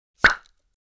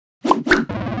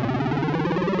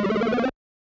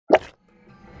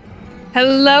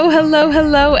Hello, hello,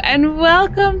 hello, and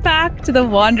welcome back to the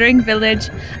Wandering Village.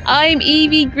 I'm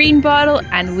Evie Greenbottle,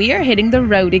 and we are hitting the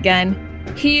road again.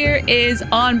 Here is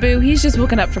Onbu. He's just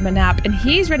woken up from a nap, and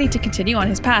he's ready to continue on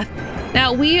his path.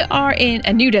 Now, we are in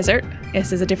a new desert.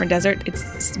 This is a different desert.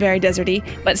 It's very deserty,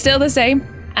 but still the same.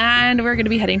 And we're going to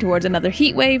be heading towards another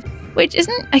heat wave, which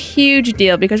isn't a huge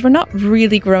deal because we're not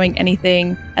really growing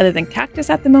anything other than cactus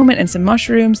at the moment and some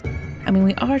mushrooms. I mean,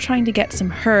 we are trying to get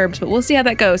some herbs, but we'll see how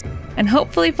that goes and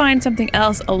hopefully find something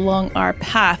else along our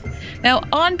path. Now,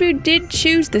 Onbu did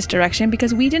choose this direction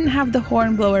because we didn't have the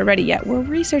hornblower ready yet. We're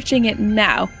researching it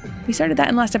now. We started that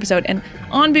in last episode, and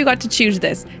Onbu got to choose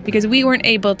this because we weren't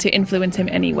able to influence him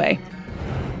anyway.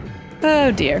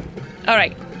 Oh dear. All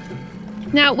right.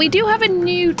 Now, we do have a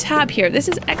new tab here. This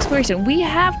is exploration. We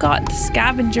have got the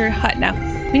scavenger hut now.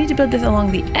 We need to build this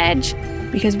along the edge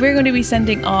because we're going to be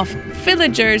sending off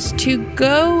villagers to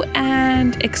go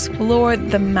and explore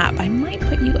the map. I might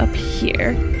put you up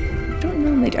here. I don't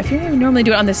normally do. I feel like I normally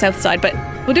do it on the south side, but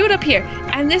we'll do it up here.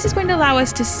 And this is going to allow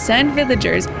us to send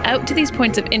villagers out to these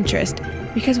points of interest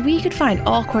because we could find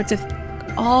all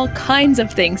kinds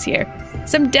of things here.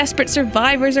 Some desperate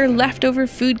survivors or leftover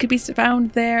food could be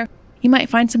found there. You might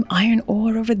find some iron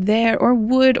ore over there, or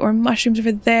wood or mushrooms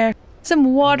over there.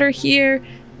 Some water here.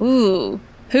 Ooh.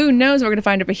 Who knows what we're going to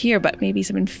find over here, but maybe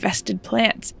some infested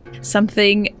plants.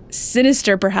 Something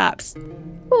sinister, perhaps.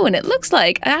 Oh, and it looks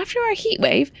like after our heat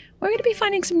wave, we're going to be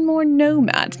finding some more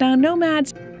nomads. Now,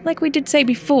 nomads, like we did say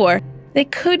before, they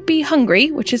could be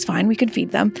hungry, which is fine, we can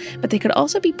feed them, but they could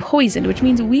also be poisoned, which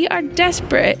means we are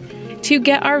desperate to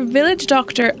get our village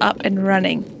doctor up and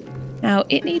running. Now,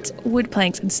 it needs wood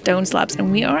planks and stone slabs,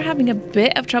 and we are having a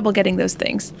bit of trouble getting those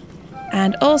things.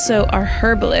 And also our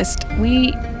herbalist,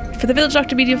 for the village doctor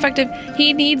to be effective,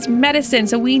 he needs medicine,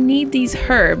 so we need these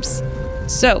herbs.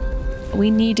 So, we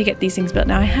need to get these things built.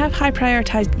 Now, I have high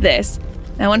prioritized this.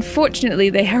 Now, unfortunately,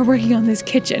 they are working on this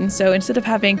kitchen, so instead of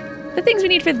having the things we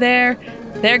need for there,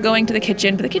 they're going to the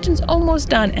kitchen, but the kitchen's almost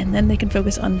done, and then they can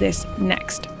focus on this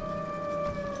next.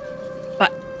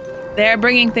 But they're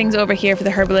bringing things over here for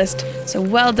the herbalist, so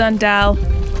well done, Dal.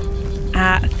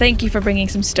 Thank you for bringing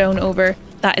some stone over.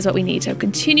 That is what we need, so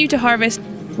continue to harvest.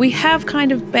 We have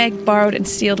kind of begged, borrowed, and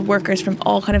stealed workers from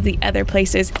all kind of the other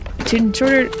places to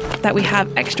ensure that we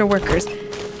have extra workers.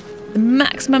 The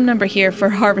maximum number here for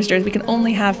harvesters, we can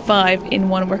only have 5 in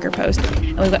one worker post.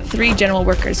 And we've got 3 general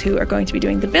workers who are going to be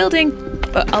doing the building,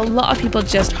 but a lot of people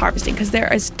just harvesting because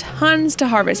there is tons to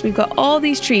harvest. We've got all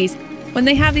these trees. When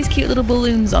they have these cute little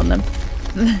balloons on them,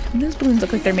 those balloons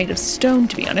look like they're made of stone,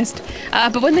 to be honest.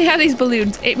 But when they have these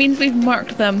balloons, it means we've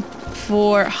marked them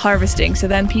for harvesting, so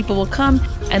then people will come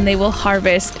and they will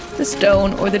harvest the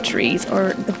stone or the trees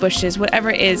or the bushes, whatever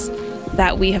it is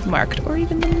that we have marked, or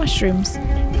even the mushrooms.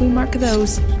 If we mark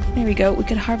those, there we go, we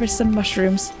could harvest some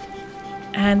mushrooms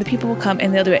and the people will come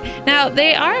and they'll do it. Now,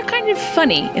 they are kind of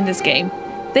funny in this game.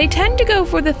 They tend to go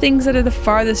for the things that are the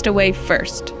farthest away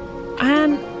first,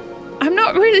 and I'm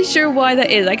not really sure why that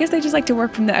is. I guess they just like to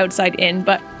work from the outside in,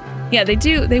 but yeah,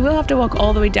 they will have to walk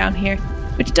all the way down here,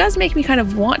 which does make me kind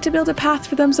of want to build a path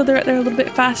for them so they're a little bit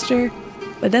faster.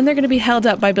 But then they're going to be held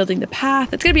up by building the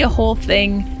path. It's going to be a whole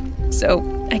thing.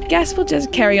 So I guess we'll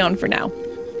just carry on for now.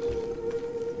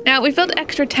 Now, we've built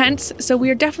extra tents, so we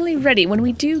are definitely ready. When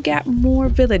we do get more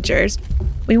villagers,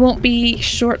 we won't be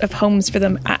short of homes for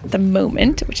them at the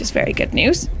moment, which is very good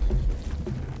news.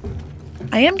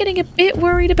 I am getting a bit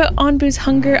worried about Onbu's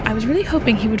hunger. I was really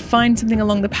hoping he would find something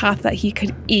along the path that he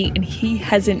could eat, and he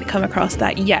hasn't come across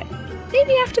that yet.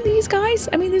 Maybe after these guys?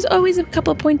 I mean, there's always a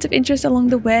couple of points of interest along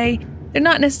the way. They're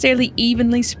not necessarily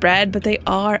evenly spread, but they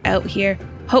are out here.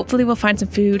 Hopefully we'll find some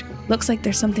food. Looks like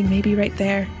there's something maybe right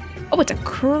there. Oh, it's a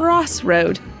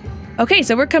crossroad. Okay,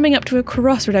 so we're coming up to a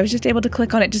crossroad. I was just able to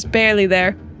click on it just barely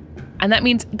there. And that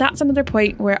means that's another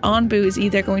point where Onbu is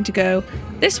either going to go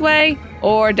this way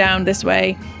or down this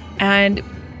way. And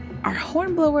our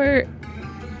hornblower,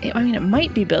 I mean, it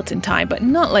might be built in time, but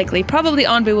not likely. Probably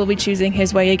Onbu will be choosing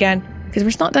his way again, because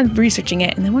we're not done researching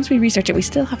it, and then once we research it, we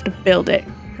still have to build it.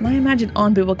 And I imagine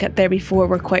Onbu will get there before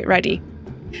we're quite ready.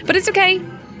 But it's okay.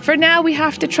 For now, we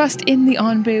have to trust in the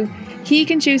Onbu. He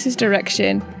can choose his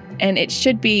direction, and it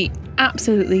should be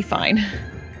absolutely fine.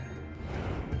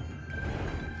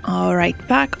 All right,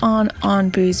 back on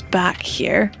Onbu's back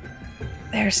here.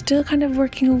 They're still kind of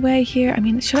working away here. I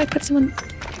mean, should I put someone...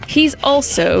 He's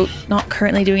also not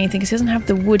currently doing anything because he doesn't have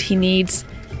the wood he needs.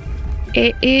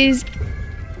 It is...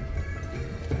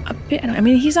 a bit, I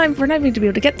mean, we're not going to be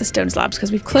able to get the stone slabs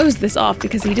because we've closed this off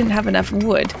because he didn't have enough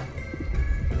wood.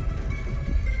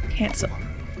 Cancel.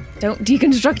 Don't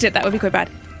deconstruct it, that would be quite bad.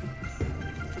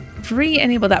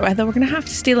 re-enable that, although we're going to have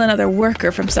to steal another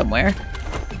worker from somewhere.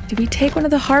 Do we take one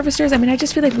of the harvesters? I mean, I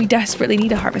just feel like we desperately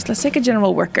need a harvest. Let's take a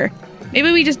general worker.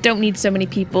 Maybe we just don't need so many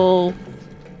people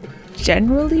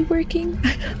generally working?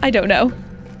 I don't know.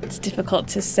 It's difficult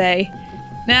to say.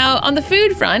 Now, on the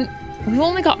food front, we've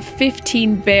only got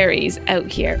 15 berries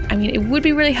out here. I mean, it would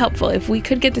be really helpful if we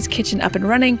could get this kitchen up and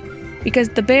running, because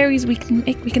the berries we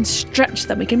can stretch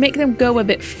them. We can make them go a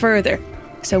bit further.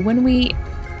 So when we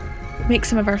make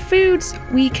some of our foods,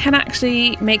 we can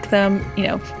actually make them,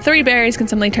 3 berries can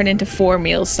suddenly turn into 4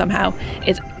 meals somehow.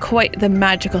 It's quite the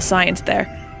magical science there.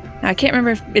 Now, I can't remember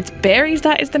if it's berries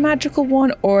that is the magical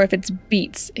one or if it's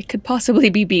beets. It could possibly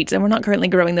be beets, and we're not currently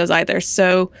growing those either,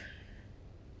 so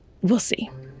we'll see.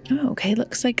 Oh, okay,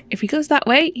 looks like if he goes that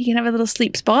way, he can have a little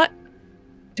sleep spot.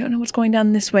 Don't know what's going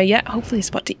down this way yet. Hopefully a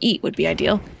spot to eat would be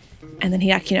ideal. And then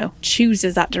he,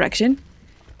 chooses that direction.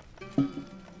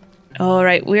 All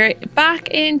right, we're back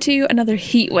into another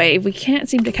heat wave. We can't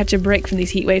seem to catch a break from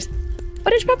these heat waves,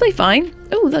 but it's probably fine.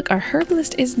 Oh, look, our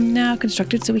herbalist is now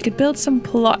constructed, so we could build some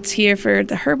plots here for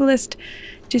the herbalist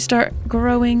to start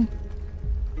growing.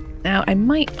 Now, I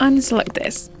might unselect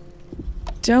this.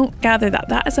 Don't gather that.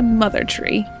 That is a mother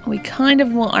tree. We kind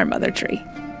of want our mother tree.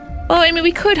 Well, I mean,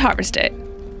 we could harvest it.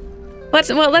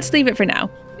 Let's leave it for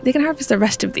now. They can harvest the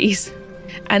rest of these.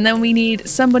 And then we need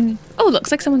someone... Oh,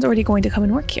 looks like someone's already going to come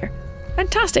and work here.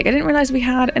 Fantastic. I didn't realize we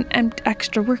had an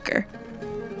extra worker.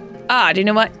 Ah, do you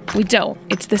know what? We don't.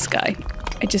 It's this guy.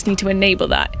 I just need to enable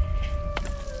that.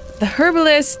 The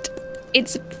herbalist...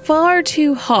 It's far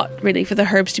too hot, really, for the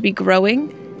herbs to be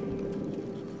growing.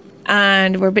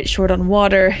 And we're a bit short on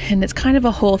water, and it's kind of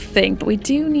a whole thing. But we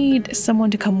do need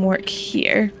someone to come work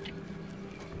here.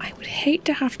 I would hate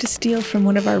to have to steal from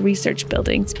one of our research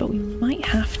buildings, but we might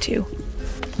have to.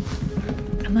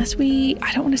 Unless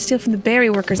I don't want to steal from the berry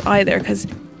workers either, because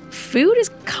food is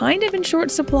kind of in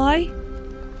short supply.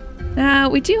 Now,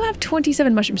 we do have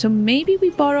 27 mushrooms, so maybe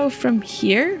we borrow from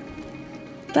here.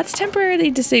 Let's temporarily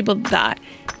disable that.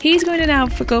 He's going to now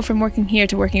go from working here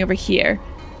to working over here.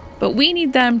 But we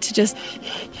need them to just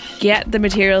get the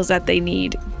materials that they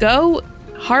need. Go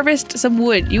harvest some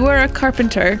wood. You are a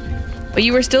carpenter, but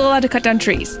you are still allowed to cut down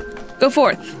trees. Go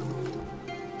forth.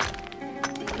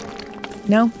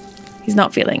 No, he's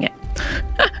not feeling it.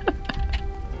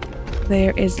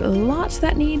 There is lots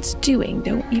that needs doing.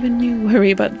 Don't even you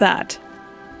worry about that.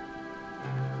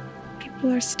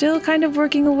 People are still kind of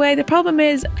working away. The problem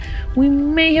is we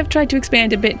may have tried to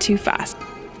expand a bit too fast.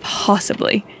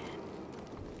 Possibly.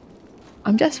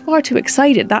 I'm just far too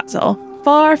excited, that's all.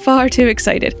 Far, far too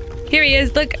excited. Here he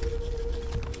is, look.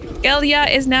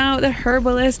 Gelia is now the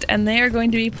herbalist, and they are going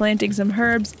to be planting some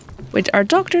herbs, which our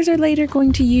doctors are later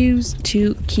going to use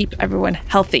to keep everyone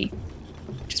healthy.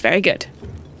 Which is very good.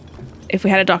 If we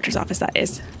had a doctor's office, that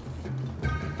is.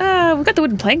 We've got the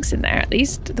wooden planks in there, at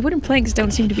least. The wooden planks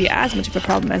don't seem to be as much of a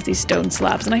problem as these stone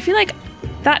slabs, and I feel like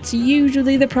that's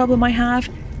usually the problem I have.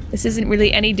 This isn't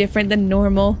really any different than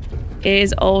normal. It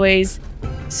is always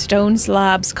stone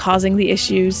slabs causing the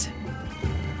issues.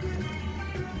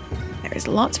 There's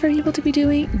lots for people to be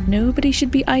doing. Nobody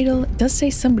should be idle. It does say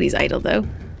somebody's idle, though.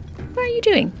 What are you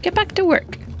doing? Get back to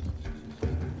work.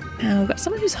 Now, we've got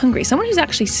someone who's hungry, someone who's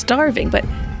actually starving, but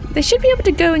they should be able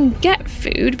to go and get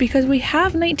food because we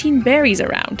have 19 berries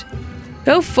around.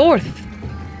 Go forth.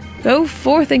 Go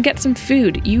forth and get some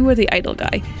food. You are the idle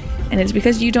guy. And it's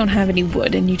because you don't have any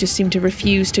wood and you just seem to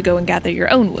refuse to go and gather your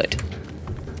own wood.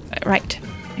 Right.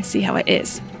 I see how it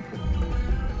is.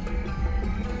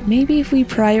 Maybe if we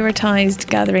prioritized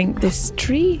gathering this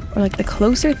tree, or like the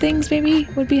closer things maybe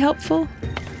would be helpful.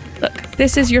 Look,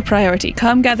 this is your priority.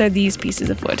 Come gather these pieces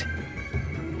of wood.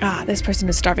 Ah, this person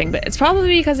is starving, but it's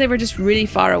probably because they were just really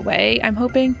far away, I'm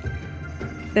hoping.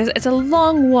 It's a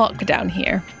long walk down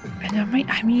here. And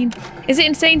I mean, is it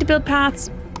insane to build paths?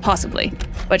 Possibly.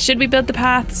 But should we build the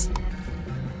paths?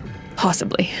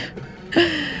 Possibly.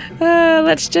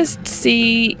 Let's just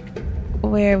see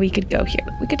where we could go here.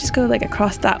 We could just go like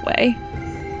across that way,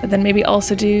 but then maybe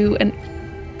also do an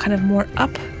kind of more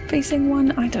up facing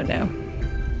one. I don't know.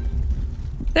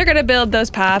 They're gonna build those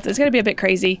paths. It's gonna be a bit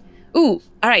crazy. Ooh,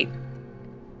 all right.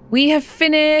 We have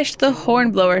finished the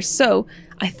hornblower, so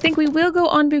I think we will go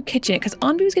Onbu kitchen because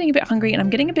Onbu's getting a bit hungry and I'm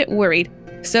getting a bit worried.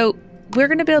 So we're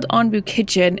gonna build Onbu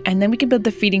kitchen and then we can build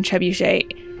the feeding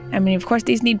trebuchet. I mean, of course,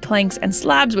 these need planks and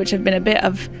slabs, which have been a bit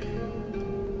of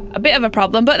a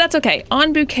problem, but that's okay.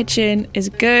 Onbu kitchen is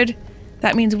good.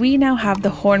 That means we now have the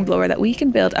hornblower that we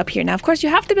can build up here. Now, of course, you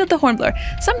have to build the hornblower.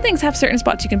 Some things have certain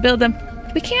spots you can build them.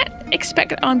 We can't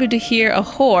expect Onbu to hear a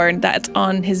horn that's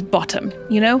on his bottom,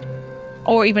 you know?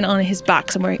 Or even on his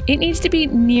back somewhere. It needs to be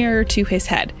nearer to his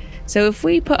head. So if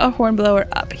we put a hornblower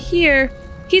up here,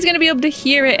 he's going to be able to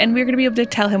hear it and we're going to be able to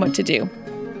tell him what to do.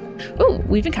 Oh,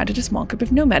 we've encountered a small group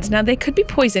of nomads. Now they could be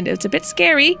poisoned. It's a bit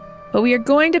scary, but we are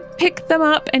going to pick them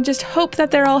up and just hope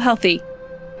that they're all healthy.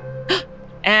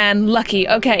 And lucky.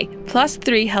 Okay,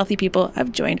 +3 healthy people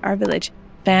have joined our village.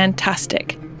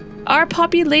 Fantastic. Our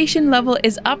population level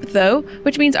is up though,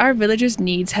 which means our villagers'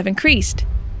 needs have increased.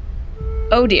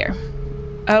 Oh dear.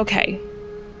 Okay.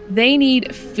 They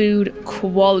need food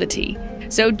quality.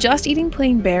 So just eating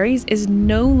plain berries is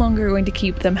no longer going to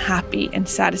keep them happy and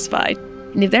satisfied.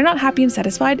 And if they're not happy and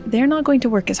satisfied, they're not going to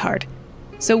work as hard.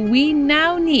 So we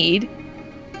now need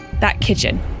that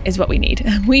kitchen is what we need.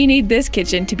 We need this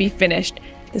kitchen to be finished.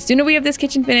 The sooner we have this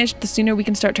kitchen finished, the sooner we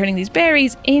can start turning these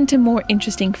berries into more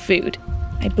interesting food.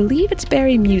 I believe it's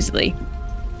berry muesli.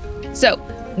 So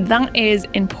that is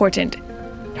important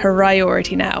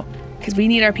priority now because we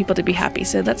need our people to be happy.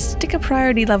 So let's stick a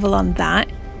priority level on that.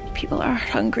 People are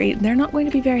hungry. They're not going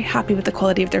to be very happy with the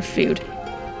quality of their food.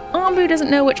 Onbu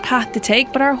doesn't know which path to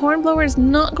take, but our hornblower is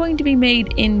not going to be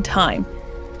made in time.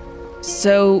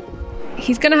 So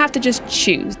he's going to have to just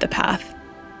choose the path.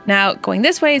 Now, going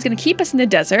this way is going to keep us in the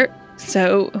desert,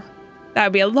 so that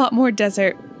would be a lot more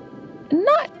desert.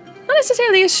 Not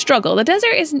necessarily a struggle. The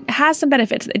desert has some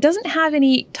benefits. It doesn't have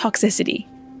any toxicity,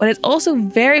 but it's also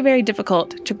very, very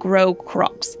difficult to grow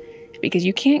crops because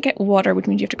you can't get water, which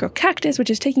means you have to grow cactus, which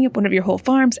is taking up one of your whole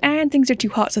farms, and things are too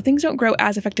hot, so things don't grow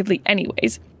as effectively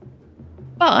anyways.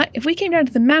 But if we came down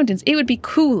to the mountains, it would be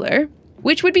cooler,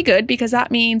 which would be good because that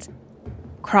means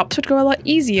crops would grow a lot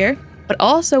easier, but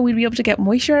also we'd be able to get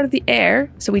moisture out of the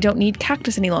air, so we don't need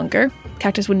cactus any longer.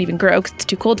 Cactus wouldn't even grow because it's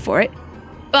too cold for it.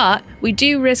 But we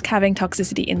do risk having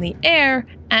toxicity in the air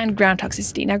and ground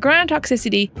toxicity. Now, ground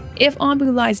toxicity, if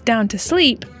Onbu lies down to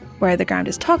sleep where the ground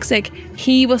is toxic,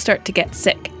 he will start to get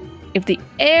sick. If the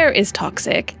air is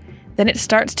toxic, then it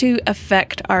starts to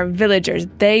affect our villagers.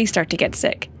 They start to get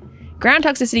sick. Ground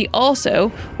toxicity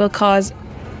also will cause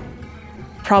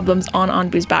problems on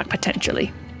Onbu's back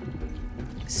potentially.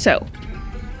 So,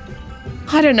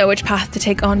 I don't know which path to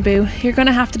take, Onbu. You're going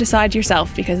to have to decide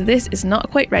yourself because this is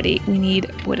not quite ready. We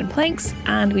need wooden planks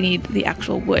and we need the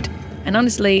actual wood. And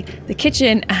honestly, the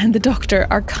kitchen and the doctor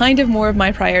are kind of more of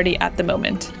my priority at the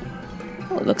moment.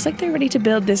 Oh, it looks like they're ready to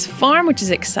build this farm, which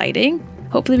is exciting.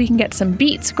 Hopefully we can get some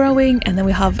beets growing and then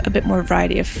we'll have a bit more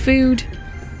variety of food.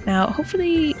 Now,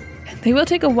 hopefully they will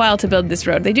take a while to build this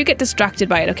road. They do get distracted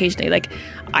by it occasionally. Like,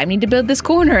 I need to build this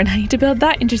corner and I need to build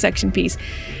that intersection piece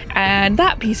and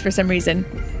that piece for some reason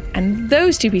and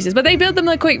those two pieces. But they build them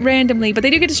like quite randomly, but they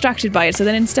do get distracted by it. So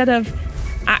then instead of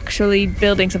actually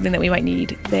building something that we might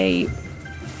need, they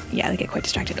get quite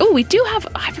distracted. Oh, we do have,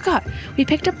 I forgot, we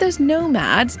picked up those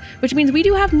nomads, which means we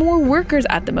do have more workers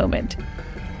at the moment.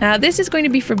 Now this is going to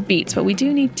be for beets, but we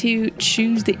do need to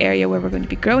choose the area where we're going to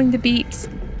be growing the beets.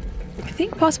 I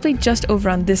think possibly just over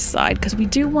on this side because we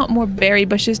do want more berry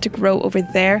bushes to grow over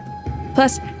there.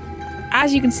 Plus,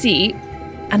 as you can see,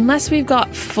 unless we've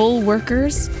got full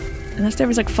workers, unless there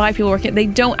was like 5 people working, they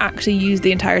don't actually use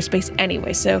the entire space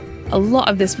anyway. So a lot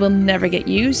of this will never get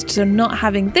used. So not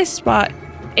having this spot,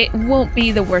 it won't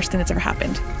be the worst thing that's ever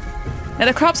happened. Now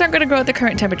the crops aren't going to grow at the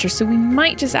current temperature, so we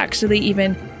might just actually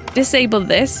even disable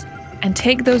this and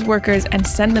take those workers and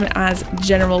send them as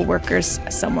general workers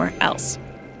somewhere else.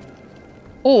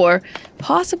 Or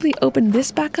possibly open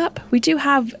this back up. We did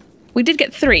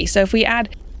get 3, so if we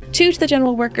add 2 to the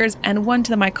general workers and 1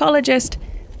 to the mycologist,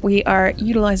 we are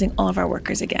utilizing all of our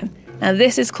workers again. Now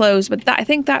this is closed, but I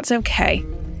think that's okay.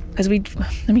 Because we're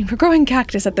growing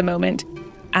cactus at the moment.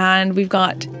 And we've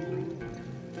got,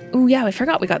 oh yeah, I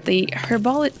forgot we got the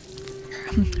herbologist?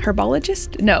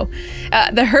 No,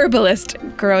 the herbalist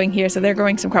growing here. So they're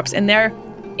growing some crops and they're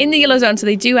in the yellow zone. So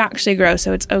they do actually grow.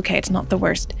 So it's okay. It's not the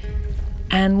worst.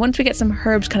 And once we get some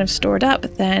herbs kind of stored up,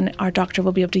 then our doctor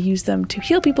will be able to use them to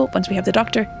heal people once we have the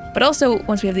doctor. But also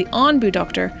once we have the Onbu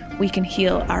doctor, we can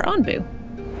heal our Onbu.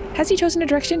 Has he chosen a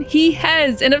direction? He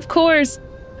has. And of course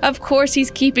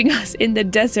he's keeping us in the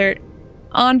desert.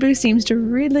 Onbu seems to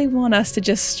really want us to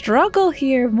just struggle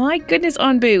here. My goodness,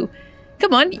 Onbu.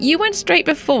 Come on, you went straight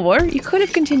before. You could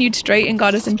have continued straight and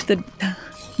got us into the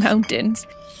mountains.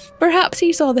 Perhaps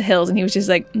he saw the hills and he was just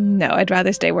like, no, I'd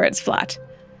rather stay where it's flat.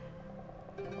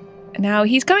 Now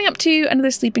he's coming up to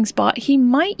another sleeping spot. He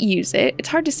might use it. It's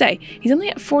hard to say. He's only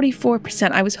at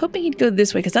 44%. I was hoping he'd go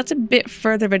this way because that's a bit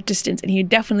further of a distance and he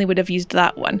definitely would have used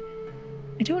that one.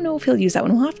 I don't know if he'll use that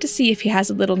one. We'll have to see if he has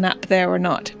a little nap there or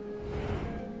not.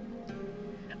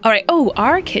 All right. Oh,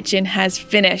 our kitchen has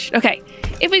finished. Okay.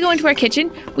 If we go into our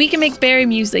kitchen, we can make berry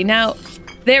muesli. Now,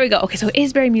 there we go. Okay, so it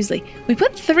is berry muesli. We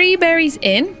put 3 berries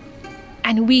in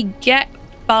and we get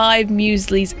 5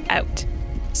 mueslis out.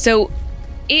 So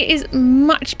it is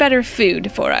much better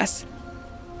food for us.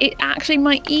 It actually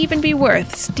might even be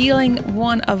worth stealing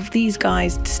one of these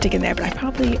guys to stick in there, but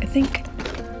I think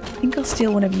I'll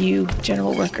steal one of you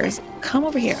general workers. Come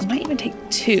over here. I might even take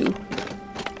 2.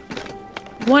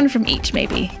 1 from each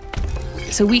maybe,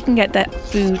 so we can get that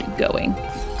food going.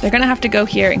 They're gonna have to go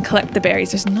here and collect the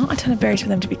berries. There's not a ton of berries for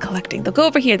them to be collecting. They'll go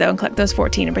over here though and collect those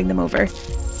 14 and bring them over.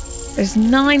 There's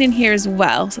 9 in here as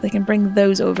well, so they can bring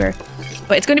those over.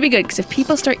 But it's going to be good because if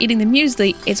people start eating the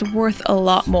muesli, it's worth a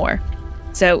lot more.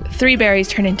 So 3 berries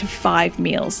turn into 5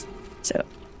 meals. So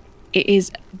it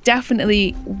is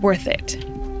definitely worth it.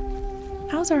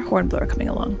 How's our hornblower coming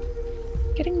along?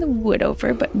 Getting the wood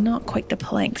over, but not quite the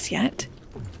planks yet.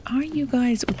 Are you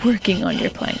guys working on your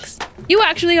planks? You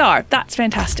actually are. That's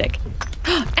fantastic.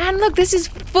 And look, this is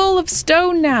full of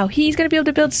stone now. He's going to be able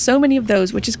to build so many of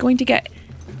those, which is going to get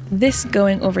this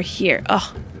going over here.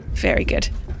 Oh, very good.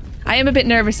 I am a bit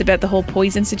nervous about the whole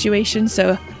poison situation,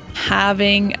 so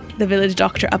having the village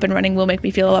doctor up and running will make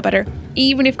me feel a lot better,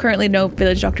 even if currently no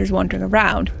village doctors wandering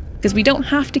around, because we don't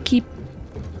have to keep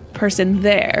a person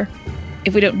there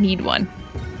if we don't need one.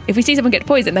 If we see someone get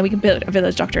poisoned, then we can build a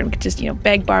village doctor and we can just,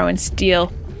 beg, borrow, and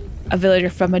steal a villager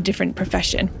from a different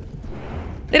profession.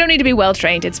 They don't need to be well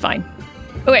trained, it's fine.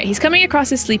 Oh wait, he's coming across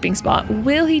his sleeping spot.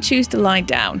 Will he choose to lie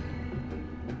down?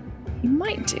 He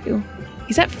might do.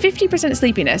 He's at 50%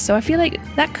 sleepiness, so I feel like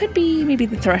that could be maybe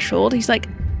the threshold. He's like,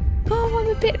 oh,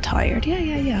 I'm a bit tired.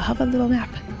 Yeah, have a little nap.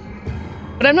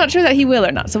 But I'm not sure that he will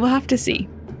or not, so we'll have to see.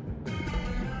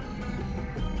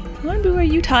 Onbu, are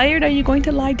you tired? Are you going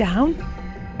to lie down?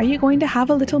 Are you going to have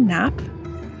a little nap?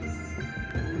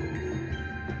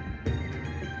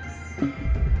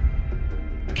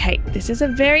 Okay, this is a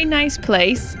very nice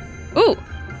place. Ooh!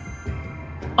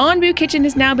 Onbu Kitchen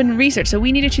has now been researched, so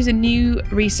we need to choose a new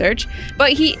research.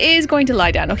 But he is going to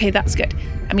lie down. Okay, that's good.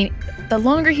 I mean, the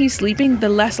longer he's sleeping, the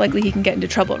less likely he can get into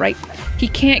trouble, right? He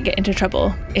can't get into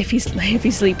trouble if he's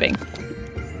sleeping.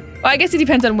 Well, I guess it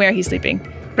depends on where he's sleeping.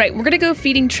 Right, we're going to go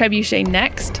feeding Trebuchet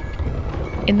next,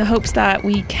 in the hopes that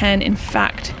we can, in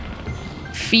fact,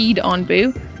 feed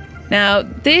Onbu. Now,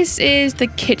 this is the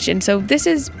kitchen. So this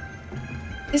is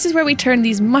where we turn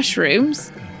these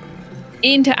mushrooms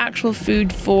into actual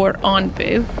food for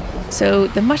Onbu. So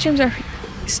the mushrooms are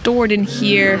stored in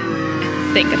here,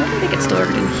 I think. I don't think they get stored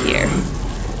in here.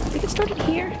 They get stored in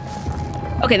here?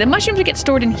 Okay, the mushrooms get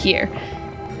stored in here.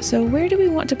 So where do we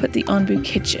want to put the Onbu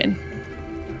kitchen?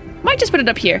 Might just put it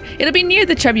up here. It'll be near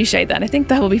the trebuchet then. I think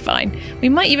that will be fine. We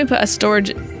might even put a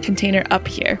storage container up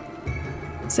here.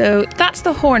 So that's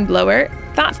the hornblower.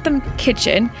 That's the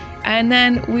kitchen. And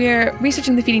then we're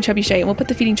researching the feeding trebuchet, and we'll put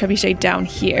the feeding trebuchet down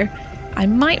here. I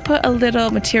might put a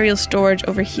little material storage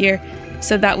over here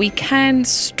so that we can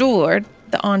store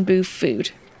the Onbu food.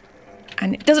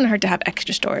 And it doesn't hurt to have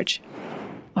extra storage.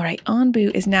 All right,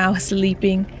 Onbu is now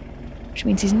sleeping, which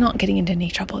means he's not getting into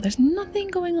any trouble. There's nothing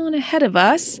going on ahead of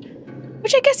us,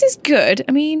 which I guess is good.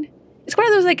 I mean, it's one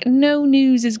of those, like, no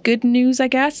news is good news, I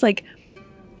guess. Like,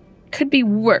 could be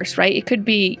worse, right? It could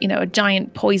be, a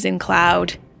giant poison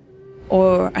cloud,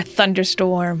 or a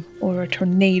thunderstorm, or a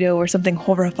tornado, or something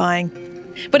horrifying.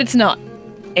 But it's not.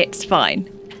 It's fine.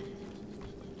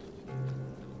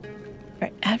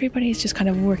 Right, everybody's just kind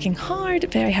of working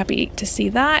hard. Very happy to see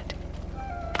that.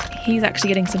 He's actually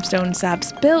getting some stone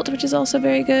slabs built, which is also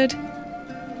very good.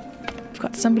 We've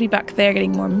got somebody back there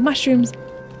getting more mushrooms.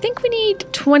 I think we need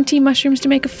 20 mushrooms to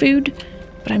make a food,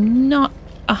 but I'm not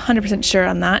 100% sure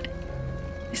on that.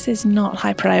 This is not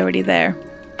high priority there.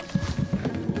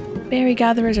 Berry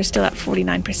gatherers are still at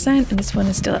 49%, and this one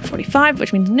is still at 45%,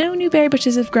 which means no new berry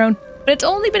bushes have grown. But it's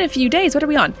only been a few days. What are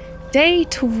we on? Day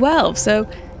 12. So,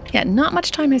 yeah, not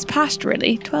much time has passed,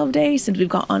 really. 12 days since we've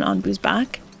got on Onbu's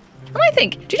back. And I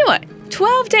think, do you know what?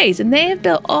 12 days, and they have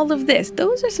built all of this.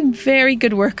 Those are some very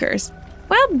good workers.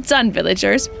 Well done,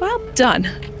 villagers. Well done.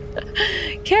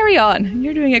 Carry on.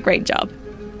 You're doing a great job.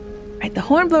 Right, the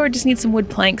hornblower just needs some wood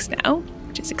planks now,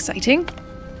 which is exciting.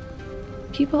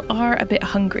 People are a bit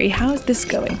hungry. How is this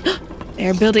going?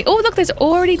 They're building. Oh, look, there's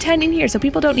already 10 in here, so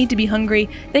people don't need to be hungry.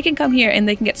 They can come here and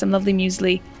they can get some lovely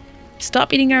muesli.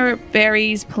 Stop eating our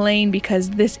berries plain,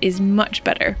 because this is much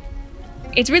better.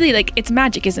 It's really like, it's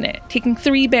magic, isn't it? Taking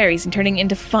 3 berries and turning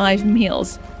into 5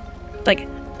 meals. Like,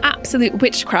 absolute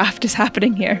witchcraft is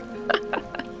happening here.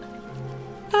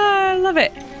 I love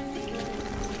it.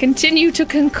 Continue to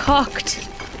concoct.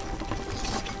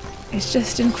 It's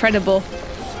just incredible.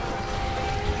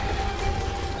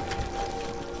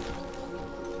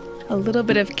 A little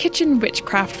bit of kitchen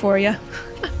witchcraft for you.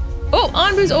 Oh,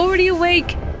 Onbu's already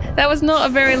awake. That was not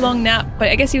a very long nap, but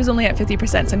I guess he was only at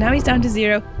 50%, so now he's down to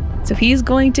 0. So he's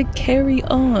going to carry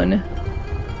on.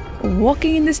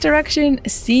 Walking in this direction,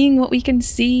 seeing what we can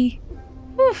see.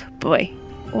 Whew, boy.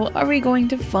 What are we going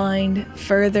to find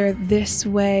further this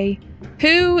way?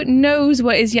 Who knows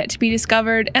what is yet to be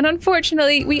discovered? And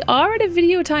unfortunately, we are at a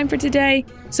video time for today,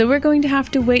 so we're going to have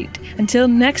to wait until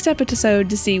next episode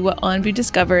to see what Onbu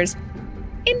discovers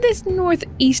in this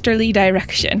northeasterly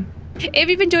direction. If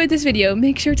you've enjoyed this video,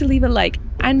 make sure to leave a like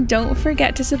and don't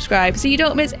forget to subscribe so you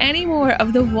don't miss any more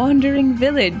of the Wandering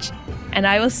Village. And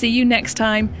I will see you next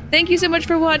time. Thank you so much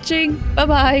for watching. Bye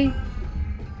bye.